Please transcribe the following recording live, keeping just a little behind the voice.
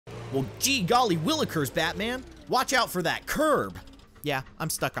Well, gee golly willikers, Batman. Watch out for that curb. Yeah, I'm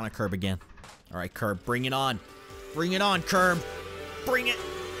stuck on a curb again. All right, curb, bring it on. Bring it on, curb. Bring it.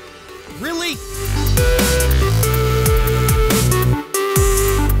 Really?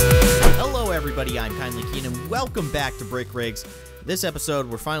 Hello, everybody. I'm Kindly Keen, and welcome back to Brick Rigs. This episode,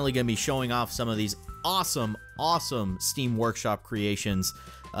 we're finally going to be showing off some of these awesome Steam Workshop creations.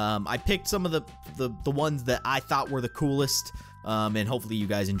 I picked some of the ones that I thought were the coolest, and hopefully you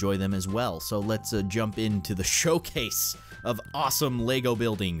guys enjoy them as well. So let's jump into the showcase of awesome Lego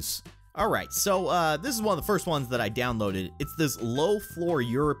buildings. Alright, so this is one of the first ones that I downloaded. It's this low-floor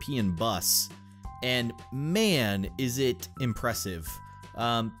European bus, and man, is it impressive.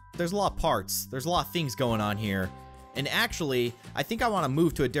 There's a lot of parts, there's a lot of things going on here, and actually, I think I want to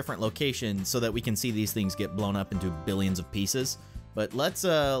move to a different location so that we can see these things get blown up into billions of pieces. But let's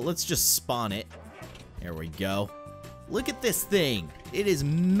just spawn it. There we go. Look at this thing. It is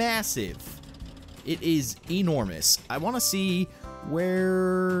massive. It is enormous. I want to see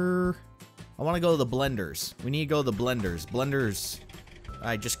where... I want to go to the blenders. We need to go to the blenders. Blenders...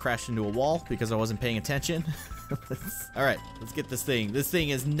 I just crashed into a wall because I wasn't paying attention. Alright, let's get this thing. This thing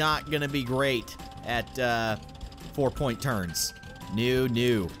is not going to be great at 4-point turns.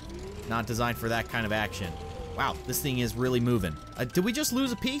 No. Not designed for that kind of action. Wow, this thing is really moving. Did we just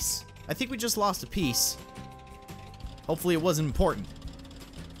lose a piece? I think we just lost a piece. Hopefully it wasn't important.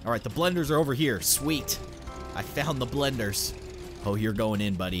 Alright, the blenders are over here. Sweet. I found the blenders. Oh, you're going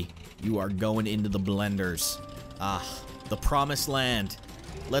in, buddy. You are going into the blenders. Ah, the promised land.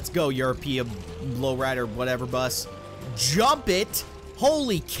 Let's go, European lowrider whatever bus. Jump it!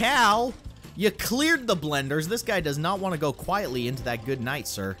 Holy cow! You cleared the blenders. This guy does not want to go quietly into that good night,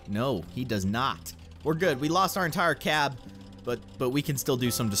 sir. No, he does not. We're good. We lost our entire cab, but we can still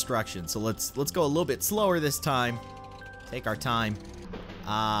do some destruction. So let's go a little bit slower this time. Take our time.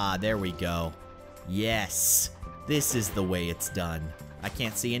 Ah, there we go. Yes. This is the way it's done. I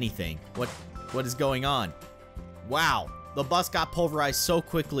can't see anything. What is going on? Wow. The bus got pulverized so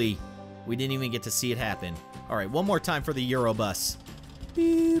quickly, we didn't even get to see it happen. All right, one more time for the Euro bus.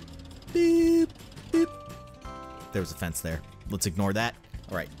 Beep, beep, beep. There was a fence there. Let's ignore that.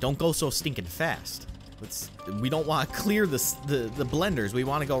 All right, don't go so stinking fast. We don't want to clear the blenders. We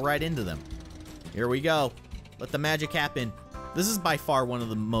want to go right into them. Here we go. Let the magic happen. This is by far one of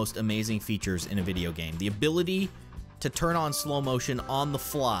the most amazing features in a video game. The ability to turn on slow motion on the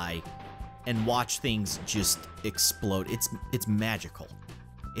fly and watch things just explode. It's magical.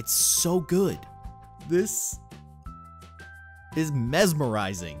 It's so good. This is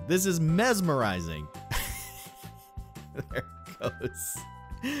mesmerizing. This is mesmerizing. There it goes.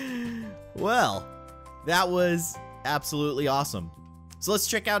 Well, that was absolutely awesome. So let's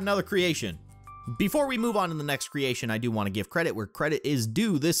check out another creation. Before we move on to the next creation, I do want to give credit where credit is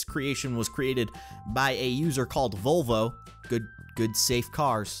due. This creation was created by a user called Volvo. Good safe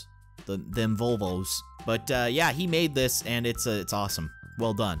cars. Them Volvos. But yeah, he made this and it's awesome.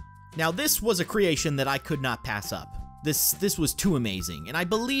 Well done. Now this was a creation that I could not pass up. This was too amazing. And I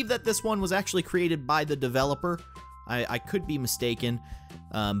believe that this one was actually created by the developer. I could be mistaken,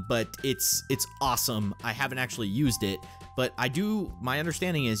 but it's awesome. I haven't actually used it, but my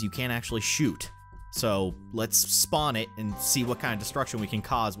understanding is you can't actually shoot. So let's spawn it and see what kind of destruction we can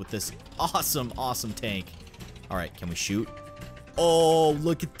cause with this awesome tank. All right, can we shoot? Oh,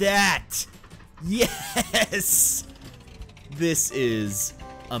 look at that. Yes. This is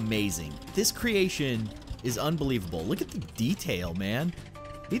amazing. This creation is unbelievable. Look at the detail, man.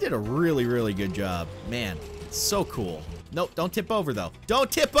 He did a really good job. Man, so cool. Nope, don't tip over though. Don't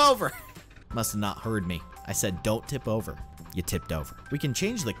tip over. Must have not heard me. I said don't tip over. You tipped over. We can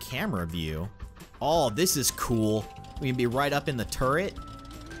change the camera view. Oh, this is cool. We can be right up in the turret.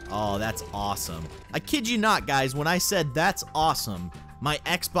 Oh, that's awesome. I kid you not, guys. When I said that's awesome, my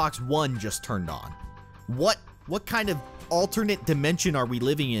Xbox One just turned on. What kind of alternate dimension are we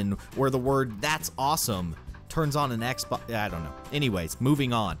living in where the word that's awesome turns on an Xbox? I don't know. Anyways,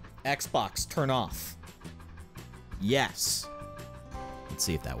 moving on. Xbox, turn off. Yes. Let's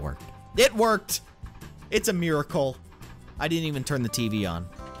see if that worked. It worked. It's a miracle. I didn't even turn the TV on.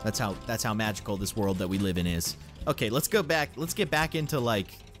 That's how magical this world that we live in is. Okay, let's go back. Let's get back into like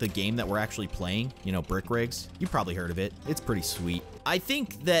the game that we're actually playing. You know, Brick Rigs. You probably heard of it. It's pretty sweet. I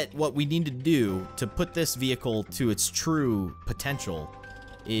think that what we need to do to put this vehicle to its true potential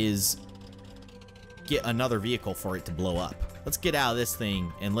is get another vehicle for it to blow up. Let's get out of this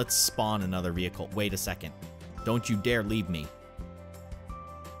thing and let's spawn another vehicle. Wait a second. Don't you dare leave me.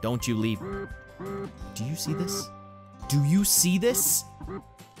 Don't you leave. Do you see this? Do you see this?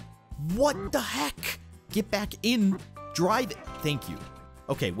 What the heck? Get back in. Drive it. Thank you.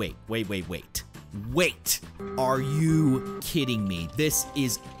 Okay, wait. Wait. Are you kidding me? This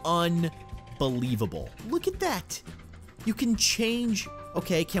is unbelievable. Look at that. You can change.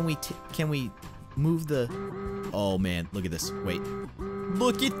 Okay, can we move the... Oh, man. Look at this. Wait.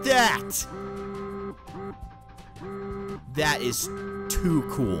 Look at that. That is too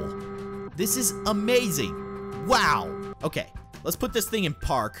cool. This is amazing. Wow. Okay, let's put this thing in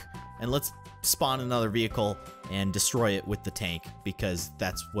park, and let's spawn another vehicle and destroy it with the tank, because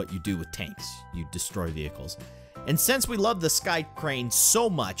that's what you do with tanks. You destroy vehicles. And since we love the Sky Crane so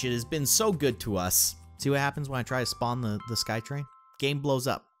much, it has been so good to us. See what happens when I try to spawn the Sky Train? Game blows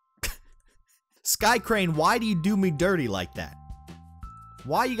up. Sky Crane, why do you do me dirty like that?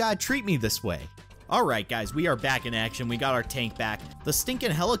 Why you gotta treat me this way? Alright guys, we are back in action. We got our tank back. The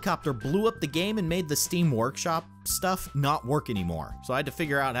stinking helicopter blew up the game and made the Steam Workshop stuff not work anymore. So I had to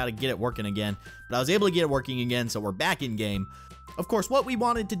figure out how to get it working again. But I was able to get it working again, so we're back in game. Of course, what we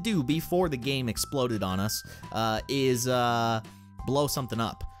wanted to do before the game exploded on us is blow something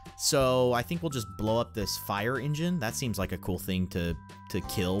up. So I think we'll just blow up this fire engine. That seems like a cool thing to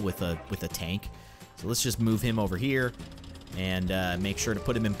kill with a tank. So let's just move him over here. And make sure to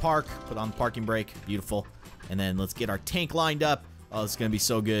put him in park. Put on the parking brake. Beautiful. And then let's get our tank lined up. Oh, this is going to be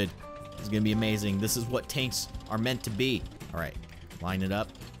so good. This is going to be amazing. This is what tanks are meant to be. All right. Line it up.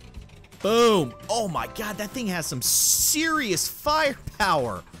 Boom. Oh, my God. That thing has some serious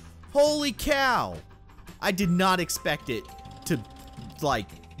firepower. Holy cow. I did not expect it to, like,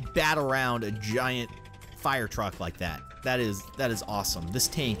 bat around a giant fire truck like that. That is awesome. This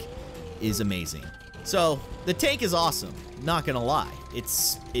tank is amazing. So, the tank is awesome, not gonna lie.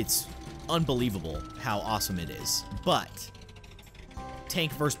 It's unbelievable how awesome it is. But,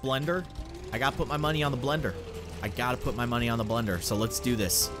 tank versus blender, I gotta put my money on the blender. I gotta put my money on the blender, so let's do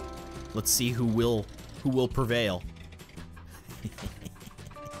this. Let's see who will prevail.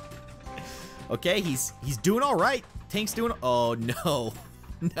 Okay, he's doing alright. Tank's doing, oh no.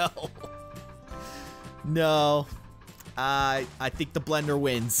 No. No. I think the blender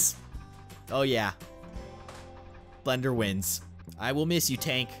wins. Oh yeah. Blender wins. I will miss you,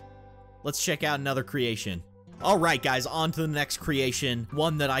 tank. Let's check out another creation. Alright guys, on to the next creation.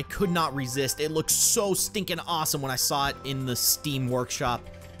 One that I could not resist. It looks so stinking awesome when I saw it in the Steam Workshop.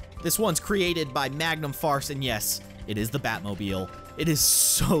 This one's created by Magnum Farce, and yes, it is the Batmobile. It is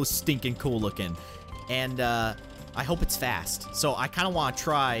so stinking cool looking. And I hope it's fast. So I kind of want to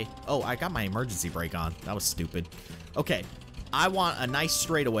try... Oh, I got my emergency brake on. That was stupid. Okay, I want a nice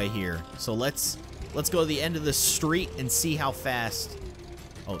straightaway here. So let's go to the end of the street and see how fast...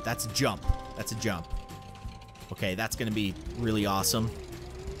 Oh, that's a jump. That's a jump. Okay, that's going to be really awesome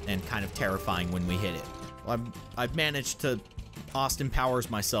and kind of terrifying when we hit it. Well, I've managed to Austin Powers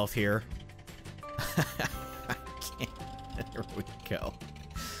myself here. I can't. There we go.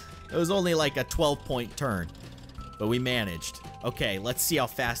 It was only like a 12-point turn, but we managed. Okay, let's see how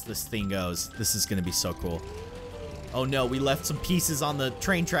fast this thing goes. This is going to be so cool. Oh no, we left some pieces on the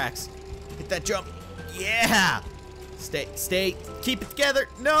train tracks. Hit that jump. Yeah! Stay, keep it together.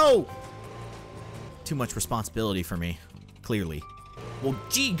 No! Too much responsibility for me, clearly. Well,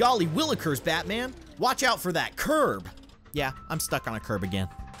 gee golly willikers, Batman. Watch out for that curb. Yeah, I'm stuck on a curb again.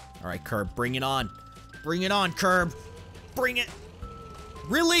 All right, curb, bring it on. Bring it on, curb. Bring it.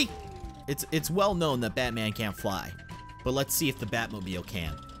 Really? It's well known that Batman can't fly, but let's see if the Batmobile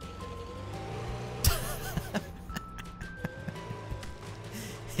can.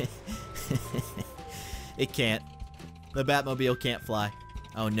 It can't. The Batmobile can't fly.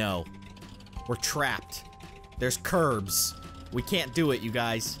 Oh no. We're trapped. There's curbs. We can't do it, you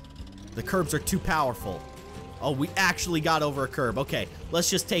guys. The curbs are too powerful. Oh, we actually got over a curb. Okay, let's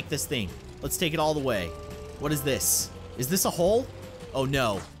just take this thing. Let's take it all the way. What is this? Is this a hole? Oh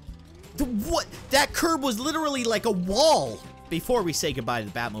no. What? That curb was literally like a wall. Before we say goodbye to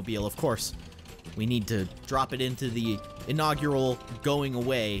the Batmobile, of course, we need to drop it into the inaugural going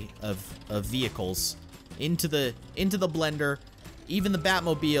away of vehicles. Into the blender. Even the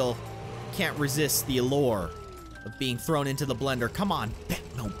Batmobile can't resist the allure of being thrown into the blender. Come on,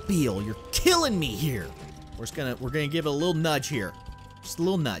 Batmobile, you're killing me here. We're gonna give it a little nudge here. Just a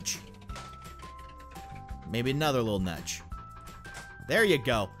little nudge. Maybe another little nudge. There you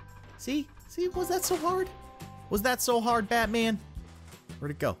go. See, was that so hard? Was that so hard, Batman?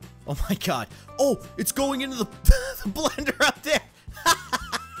 Where'd it go? Oh my god. Oh, it's going into the, the blender up there.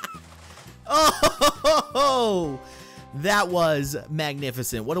 Oh, that was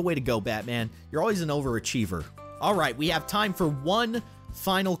magnificent. What a way to go, Batman. You're always an overachiever. All right, we have time for one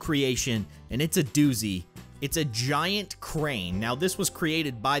final creation, and it's a doozy. It's a giant crane. Now, this was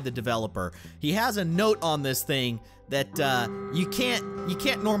created by the developer. He has a note on this thing that you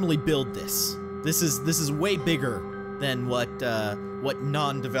can't normally build this. This is way bigger than what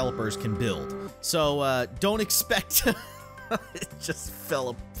non-developers can build. So don't expect. It just fell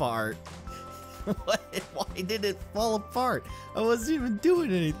apart. What? Why did it fall apart? I wasn't even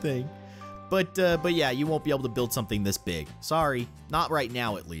doing anything. But yeah, you won't be able to build something this big. Sorry, not right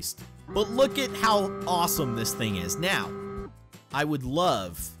now at least. But look at how awesome this thing is. Now, I would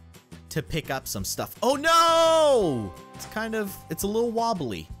love to pick up some stuff. Oh no! It's a little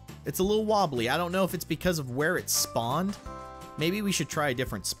wobbly. It's a little wobbly. I don't know if it's because of where it spawned. Maybe we should try a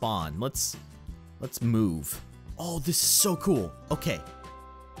different spawn. Let's move. Oh, this is so cool. Okay.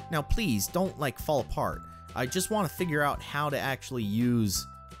 Now, please don't like fall apart. I just want to figure out how to actually use.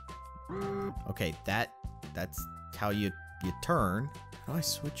 Okay, that's how you turn. How do I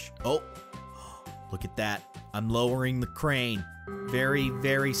switch? Oh, look at that. I'm lowering the crane very,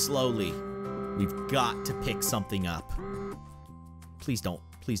 very slowly. We've got to pick something up. Please don't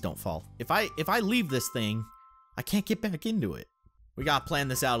fall. If I leave this thing, I can't get back into it. We gotta plan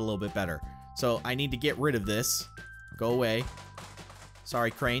this out a little bit better. So I need to get rid of this. Go away.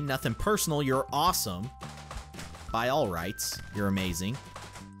 Sorry, crane. Nothing personal. You're awesome. By all rights, you're amazing.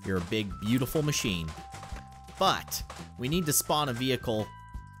 You're a big, beautiful machine. But we need to spawn a vehicle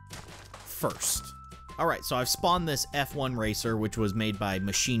first. Alright, so I've spawned this F1 racer, which was made by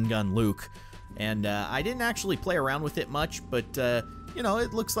Machine Gun Luke. And I didn't actually play around with it much, but, you know,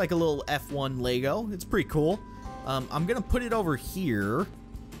 it looks like a little F1 Lego. It's pretty cool. I'm gonna put it over here,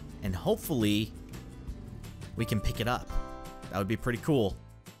 and hopefully we can pick it up. That would be pretty cool.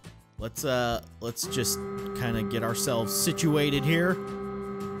 Let's just kind of get ourselves situated here.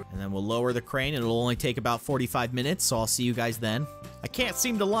 And then we'll lower the crane. It'll only take about 45 minutes, so I'll see you guys then. I can't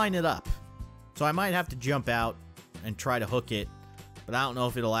seem to line it up. So I might have to jump out and try to hook it, but I don't know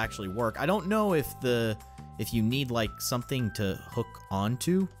if it'll actually work. I don't know if you need like something to hook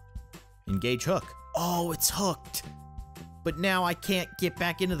onto. Engage hook. Oh, it's hooked. But now I can't get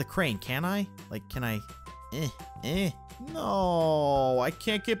back into the crane, can I? Like, can I? No, I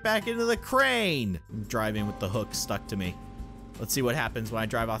can't get back into the crane. I'm driving with the hook stuck to me. Let's see what happens when I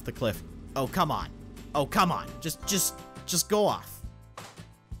drive off the cliff. Oh, come on. Oh, come on. Just go off.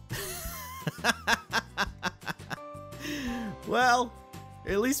 Well,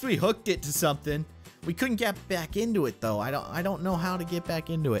 at least we hooked it to something. We couldn't get back into it though. I don't know how to get back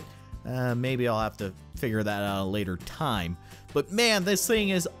into it. Maybe I'll have to figure that out at a later time. But man, this thing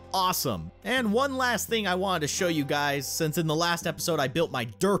is awesome. And one last thing I wanted to show you guys, since in the last episode I built my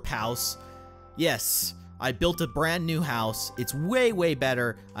derp house. Yes, I built a brand new house. It's way, way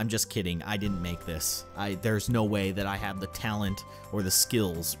better. I'm just kidding. I didn't make this. There's no way that I have the talent or the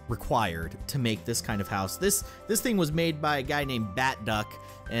skills required to make this kind of house. This thing was made by a guy named Bat Duck,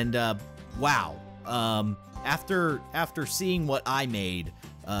 and wow. After seeing what I made,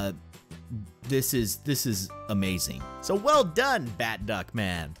 this is amazing. So well done, Bat Duck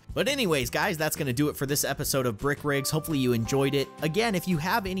man. But anyways, guys, that's gonna do it for this episode of Brick Rigs. Hopefully you enjoyed it. Again, if you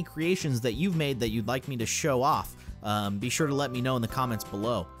have any creations that you've made that you'd like me to show off, be sure to let me know in the comments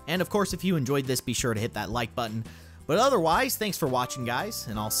below. And of course, if you enjoyed this, be sure to hit that like button. But otherwise, thanks for watching, guys,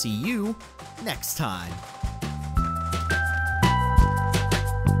 and I'll see you next time.